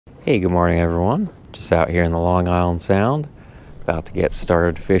Hey, good morning everyone. Just out here in the Long Island Sound. About to get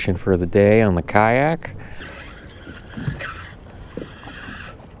started fishing for the day on the kayak.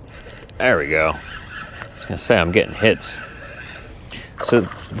 There we go. I was gonna say I'm getting hits. So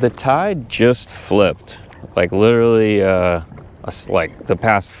the tide just flipped. Like literally like the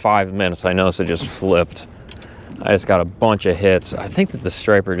past 5 minutes I noticed it just flipped. I just got a bunch of hits. I think that the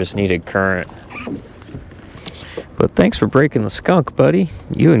striper just needed current. But thanks for breaking the skunk, buddy.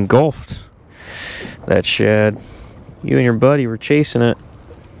 You engulfed that shad. You and your buddy were chasing it.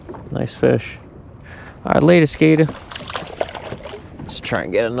 Nice fish. All right, later, skater. Let's try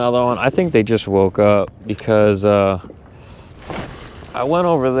and get another one. I think they just woke up because I went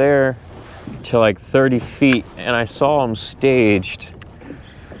over there to like 30 feet and I saw them staged,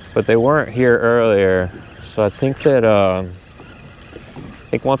 but they weren't here earlier. So I think that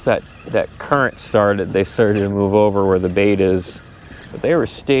once that current started, they started to move over where the bait is. But they were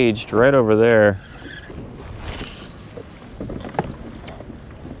staged right over there.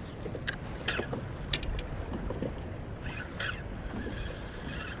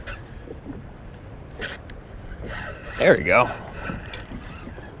 There we go.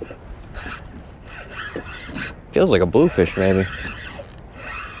 Feels like a bluefish, maybe.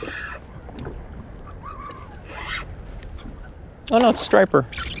 Oh no, it's a striper.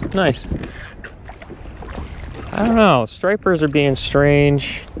 Nice. I don't know, stripers are being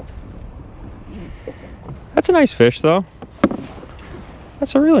strange. That's a nice fish though.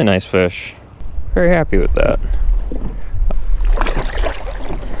 That's a really nice fish. Very happy with that.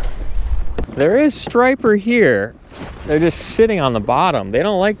 There is striper here. They're just sitting on the bottom. They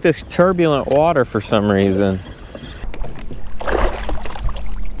don't like this turbulent water for some reason.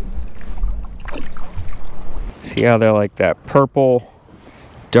 See how they're like that purple,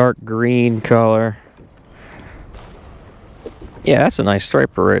 dark green color. Yeah, that's a nice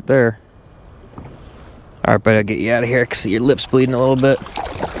striper right there. All right, but I'll get you out of here. I can see your lips bleeding a little bit.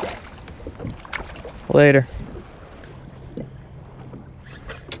 Later.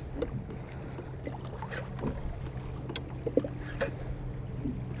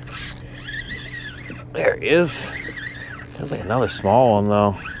 There he is. Feels like another small one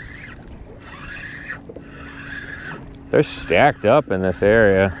though. They're stacked up in this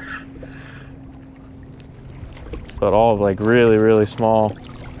area, but all like really, really small.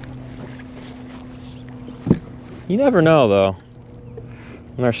 You never know though.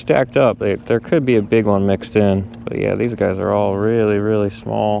 When they're stacked up, there could be a big one mixed in. But yeah, these guys are all really, really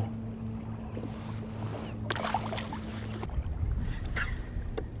small.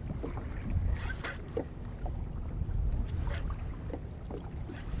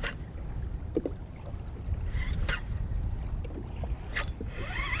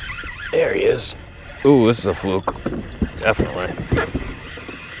 There he is. Ooh, this is a fluke. Definitely.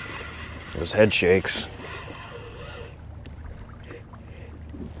 Those head shakes.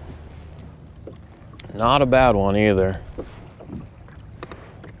 Not a bad one either.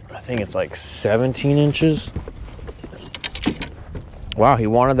 I think it's like 17 inches. Wow, he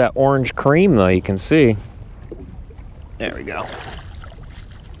wanted that orange cream though, you can see. There we go.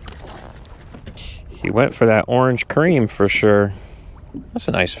 He went for that orange cream for sure. That's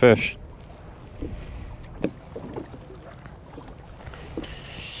a nice fish.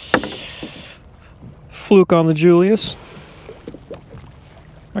 Fluke on the Julius.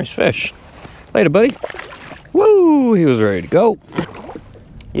 Nice fish. Later, buddy. Woo! He was ready to go.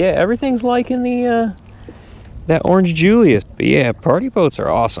 Yeah, everything's liking the that orange Julius. But yeah, party boats are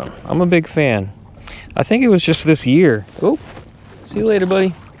awesome. I'm a big fan. I think it was just this year. Oh, see you later,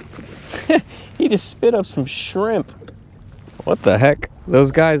 buddy. He just spit up some shrimp. What the heck?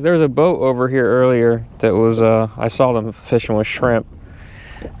 Those guys, there was a boat over here earlier that was, I saw them fishing with shrimp.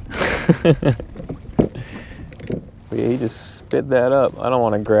 Yeah, he just spit that up. I don't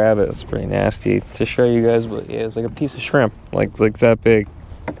want to grab it. It's pretty nasty to show you guys, but yeah, it's like a piece of shrimp, like that big.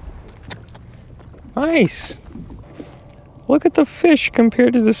 Nice. Look at the fish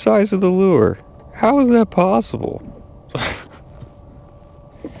compared to the size of the lure. How is that possible?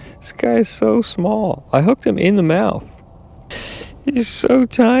 This guy is so small. I hooked him in the mouth. He's so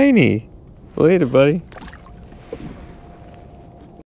tiny. Later, buddy.